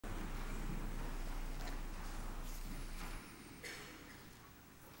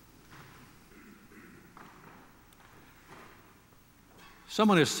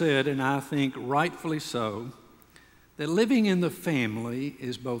Someone has said, and I think rightfully so, that living in the family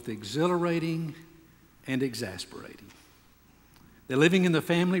is both exhilarating and exasperating. That living in the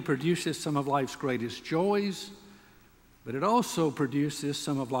family produces some of life's greatest joys, but it also produces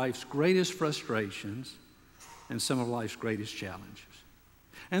some of life's greatest frustrations and some of life's greatest challenges.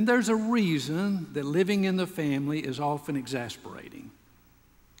 And there's a reason that living in the family is often exasperating.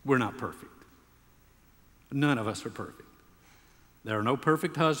 We're not perfect. None of us are perfect. There are no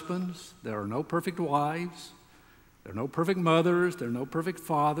perfect husbands. There are no perfect wives. There are no perfect mothers. There are no perfect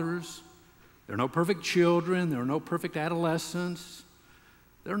fathers. There are no perfect children. There are no perfect adolescents.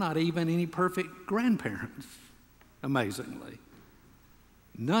 There are not even any perfect grandparents, amazingly.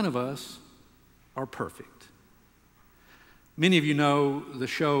 None of us are perfect. Many of you know the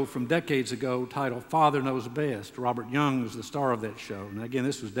show from decades ago titled Father Knows Best. Robert Young was the star of that show. And again,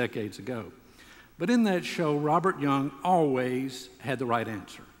 this was decades ago. But in that show, Robert Young always had the right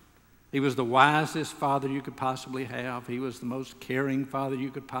answer. He was the wisest father you could possibly have. He was the most caring father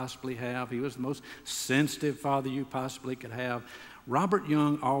you could possibly have. He was the most sensitive father you possibly could have. Robert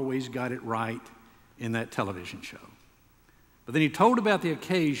Young always got it right in that television show. But then he told about the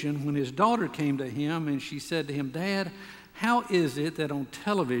occasion when his daughter came to him and she said to him, "Dad, how is it that on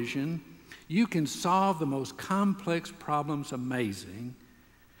television you can solve the most complex problems amazing,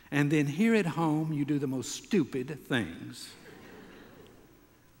 and then here at home you do the most stupid things?"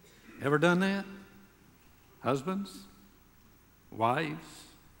 Ever done that? Husbands, wives,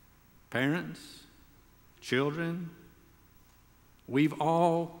 parents, children? We've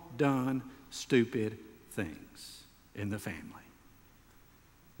all done stupid things in the family.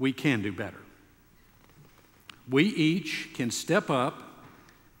 We can do better. We each can step up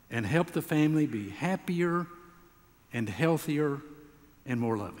and help the family be happier and healthier and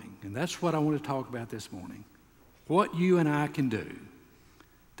more loving. And that's what I want to talk about this morning. What you and I can do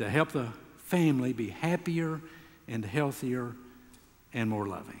to help the family be happier and healthier and more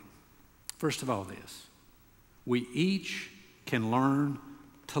loving. First of all, this: we each can learn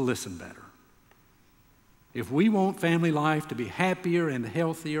to listen better. If we want family life to be happier and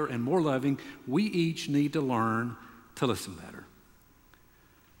healthier and more loving, we each need to learn to listen better.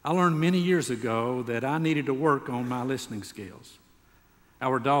 I learned many years ago that I needed to work on my listening skills.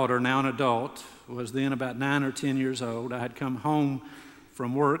 Our daughter, now an adult, was then about 9 or 10 years old. I had come home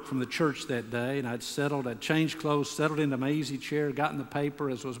from work from the church that day, and I'd changed clothes, settled into my easy chair, gotten the paper,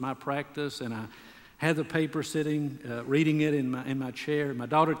 as was my practice, and I had the paper sitting, reading it in my chair. My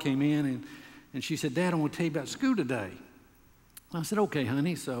daughter came in, and she said, "Dad, I want to tell you about school today." I said, "Okay,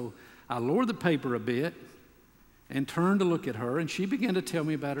 honey." So I lowered the paper a bit and turned to look at her, and she began to tell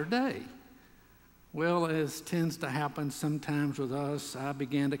me about her day. Well, as tends to happen sometimes with us, I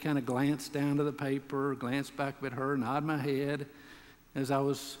began to kind of glance down to the paper, glance back at her, nod my head as I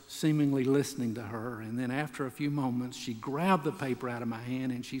was seemingly listening to her. And then after a few moments, she grabbed the paper out of my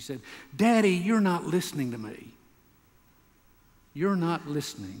hand and she said, "Daddy, you're not listening to me. You're not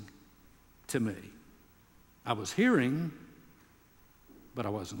listening to me." I was hearing, but I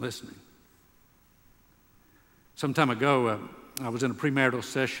wasn't listening. Some time ago, I was in a premarital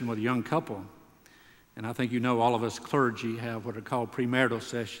session with a young couple. And I think you know all of us clergy have what are called premarital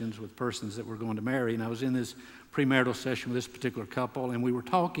sessions with persons that we're going to marry. And I was in this premarital session with this particular couple, and we were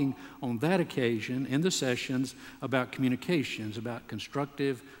talking on that occasion in the sessions about communications, about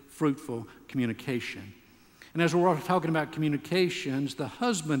constructive, fruitful communication. And as we're talking about communications, the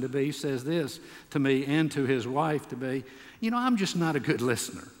husband-to-be says this to me and to his wife-to-be, "I'm just not a good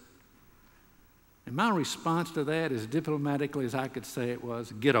listener." And my response to that, as diplomatically as I could say it,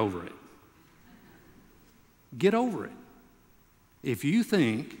 was, "Get over it. Get over it. If you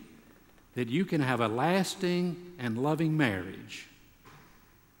think that you can have a lasting and loving marriage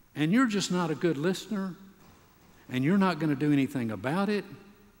and you're just not a good listener and you're not going to do anything about it,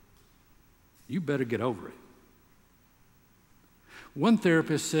 you better get over it." One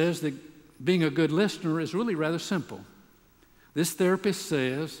therapist says that being a good listener is really rather simple. This therapist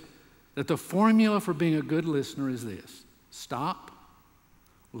says that the formula for being a good listener is this: stop,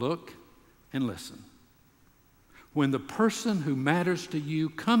 look, and listen. When the person who matters to you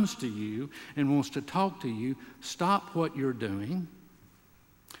comes to you and wants to talk to you, stop what you're doing,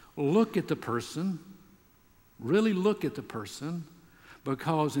 look at the person, really look at the person,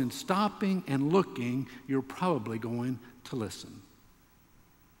 because in stopping and looking, you're probably going to listen.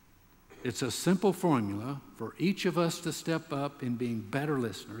 It's a simple formula for each of us to step up in being better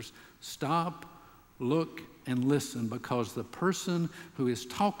listeners. Stop, look, and listen, because the person who is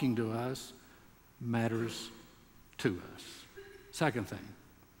talking to us matters to us. Second thing,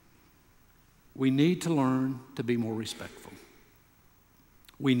 we need to learn to be more respectful.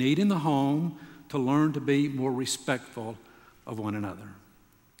 We need in the home to learn to be more respectful of one another.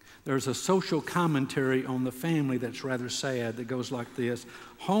 There's a social commentary on the family that's rather sad that goes like this: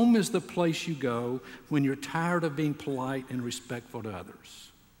 home is the place you go when you're tired of being polite and respectful to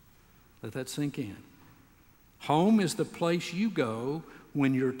others. Let that sink in. Home is the place you go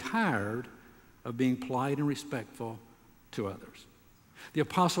when you're tired of being polite and respectful to others. The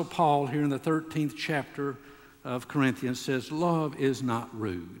Apostle Paul, here in the 13th chapter of Corinthians, says, love is not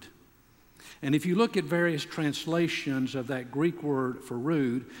rude. And if you look at various translations of that Greek word for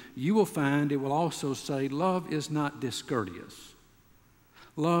rude, you will find it will also say love is not discourteous.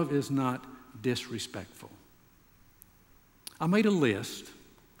 Love is not disrespectful. I made a list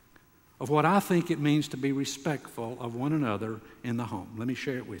of what I think it means to be respectful of one another in the home. Let me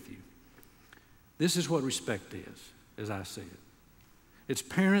share it with you. This is what respect is, as I see it. It's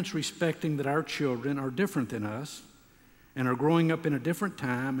parents respecting that our children are different than us and are growing up in a different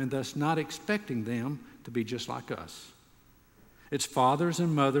time and thus not expecting them to be just like us. It's fathers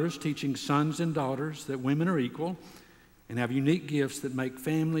and mothers teaching sons and daughters that women are equal and have unique gifts that make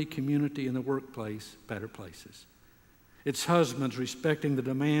family, community, and the workplace better places. It's husbands respecting the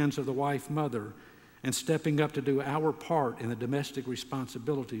demands of the wife-mother and stepping up to do our part in the domestic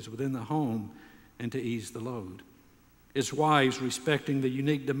responsibilities within the home and to ease the load. It's wives respecting the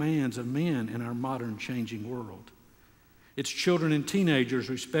unique demands of men in our modern changing world. It's children and teenagers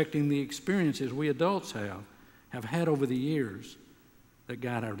respecting the experiences we adults have had over the years that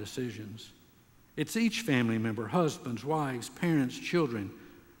guide our decisions. It's each family member, husbands, wives, parents, children,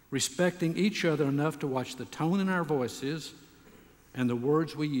 respecting each other enough to watch the tone in our voices and the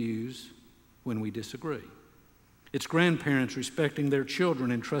words we use when we disagree. It's grandparents respecting their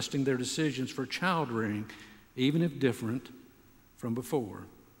children and trusting their decisions for child rearing, even if different from before.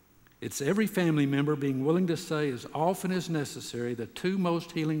 It's every family member being willing to say as often as necessary the two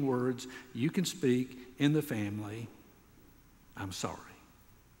most healing words you can speak in the family: I'm sorry.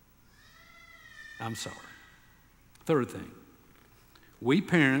 I'm sorry. Third thing, we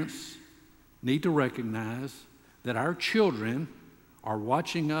parents need to recognize that our children are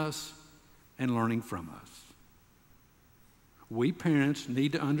watching us and learning from us. We parents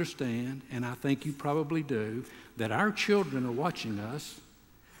need to understand, and I think you probably do, that our children are watching us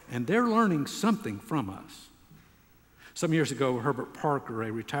and they're learning something from us. Some years ago, Herbert Parker, a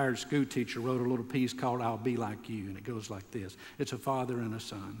retired school teacher, wrote a little piece called I'll Be Like You, and it goes like this. It's a father and a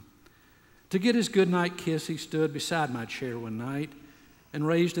son. To get his goodnight kiss, he stood beside my chair one night and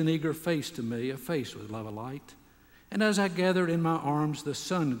raised an eager face to me, a face with love alight. And as I gathered in my arms the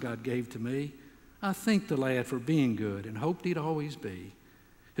son God gave to me, I thanked the lad for being good and hoped he'd always be.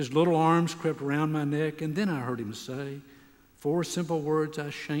 His little arms crept around my neck, and then I heard him say, 4 simple words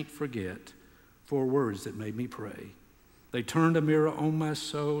I shan't forget, 4 words that made me pray. They turned a mirror on my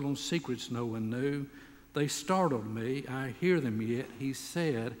soul, on secrets no one knew. They startled me, I hear them yet. He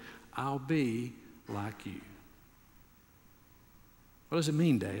said, I'll be like you. What does it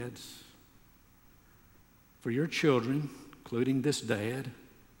mean, dads? For your children, including this dad,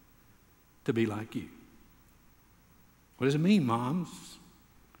 to be like you. What does it mean, moms?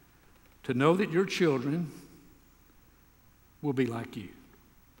 To know that your children will be like you.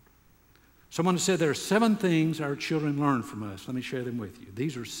 Someone said there are 7 things our children learn from us. Let me share them with you.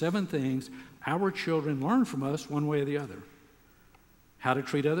 These are 7 things our children learn from us one way or the other. How to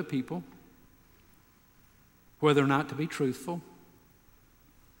treat other people, whether or not to be truthful,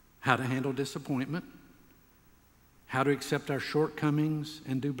 how to handle disappointment, how to accept our shortcomings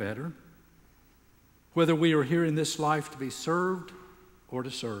and do better, whether we are here in this life to be served or to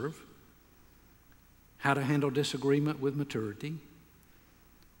serve, how to handle disagreement with maturity,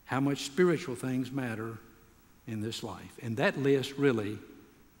 how much spiritual things matter in this life. And that list really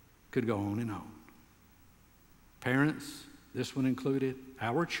could go on and on. Parents, this one included,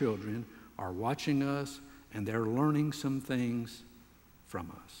 our children are watching us and they're learning some things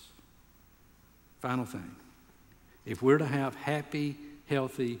from us. Final thing, if we're to have happy,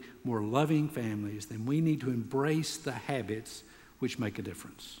 healthy, more loving families, then we need to embrace the habits which make a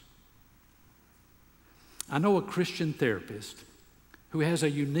difference. I know a Christian therapist who has a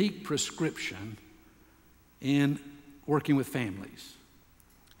unique prescription in working with families.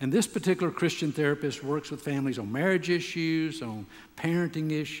 And this particular Christian therapist works with families on marriage issues, on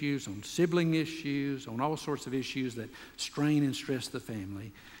parenting issues, on sibling issues, on all sorts of issues that strain and stress the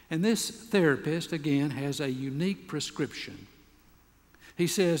family. And this therapist, again, has a unique prescription. He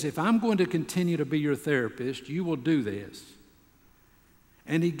says, if I'm going to continue to be your therapist, you will do this.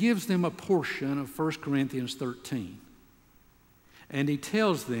 And he gives them a portion of 1 Corinthians 13. And he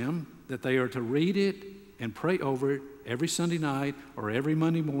tells them that they are to read it and pray over it every Sunday night or every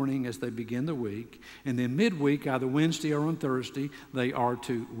Monday morning as they begin the week. And then midweek, either Wednesday or on Thursday, they are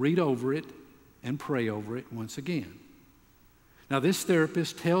to read over it and pray over it once again. Now, this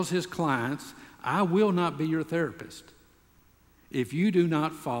therapist tells his clients, I will not be your therapist if you do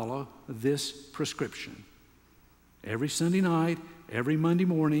not follow this prescription. Every Sunday night, every Monday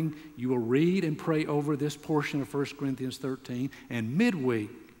morning, you will read and pray over this portion of 1 Corinthians 13, and midweek,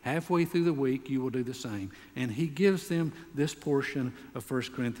 halfway through the week, you will do the same. And he gives them this portion of 1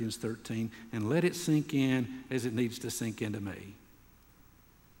 Corinthians 13, and let it sink in as it needs to sink into me.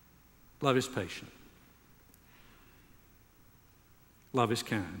 Love is patient. Love is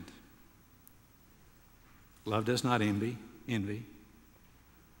kind. Love does not envy.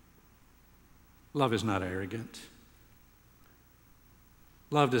 Love is not arrogant.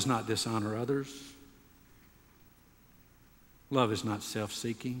 Love does not dishonor others. Love is not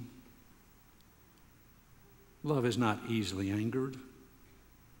self-seeking. Love is not easily angered.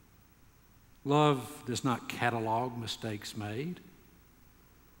 Love does not catalog mistakes made.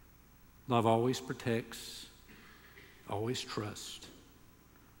 Love always protects, always trusts.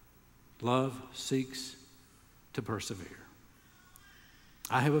 Love seeks to persevere.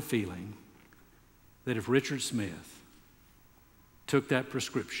 I have a feeling that if Richard Smith took that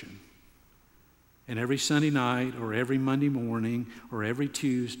prescription and every Sunday night or every Monday morning or every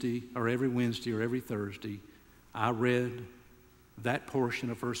Tuesday or every Wednesday or every Thursday, I read that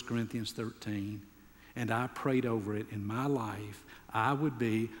portion of 1 Corinthians 13 and I prayed over it in my life, I would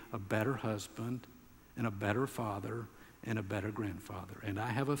be a better husband and a better father and a better grandfather. And I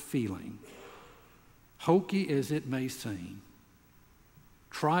have a feeling, hokey as it may seem,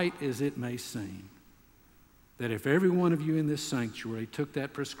 trite as it may seem, that if every one of you in this sanctuary took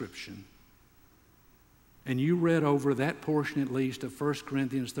that prescription and you read over that portion at least of 1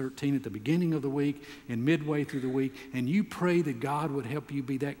 Corinthians 13 at the beginning of the week and midway through the week, and you pray that God would help you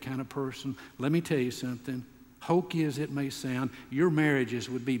be that kind of person, let me tell you something, hokey as it may sound, your marriages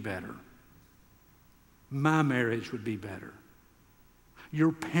would be better. My marriage would be better.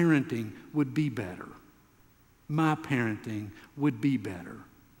 Your parenting would be better. My parenting would be better.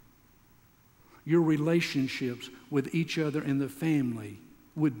 Your relationships with each other in the family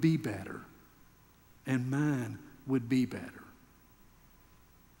would be better. And mine would be better.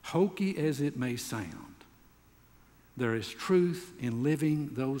 Hokey as it may sound, there is truth in living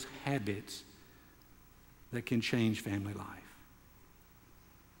those habits that can change family life.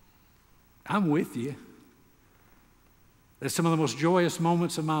 I'm with you that some of the most joyous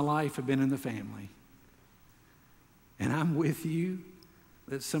moments of my life have been in the family. And I'm with you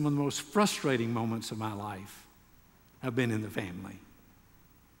that some of the most frustrating moments of my life have been in the family.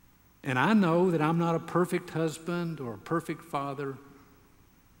 And I know that I'm not a perfect husband or a perfect father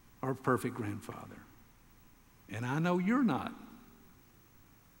or a perfect grandfather. And I know you're not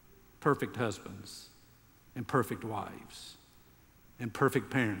perfect husbands and perfect wives and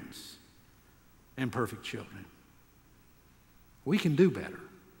perfect parents and perfect children. We can do better.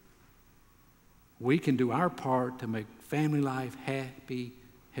 We can do our part to make family life happy,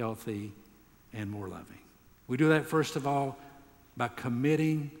 healthy, and more loving. We do that, first of all, by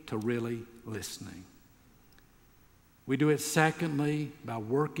committing to really listening. We do it, secondly, by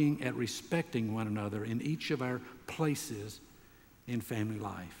working at respecting one another in each of our places in family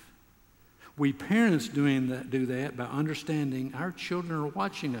life. We parents do that by understanding our children are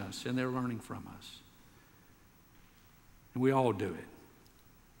watching us and they're learning from us. And we all do it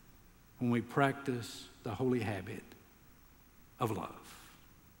when we practice the holy habit of love,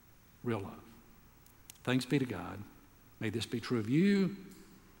 real love. Thanks be to God. May this be true of you.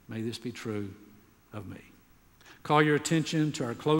 May this be true of me. Call your attention to our closing.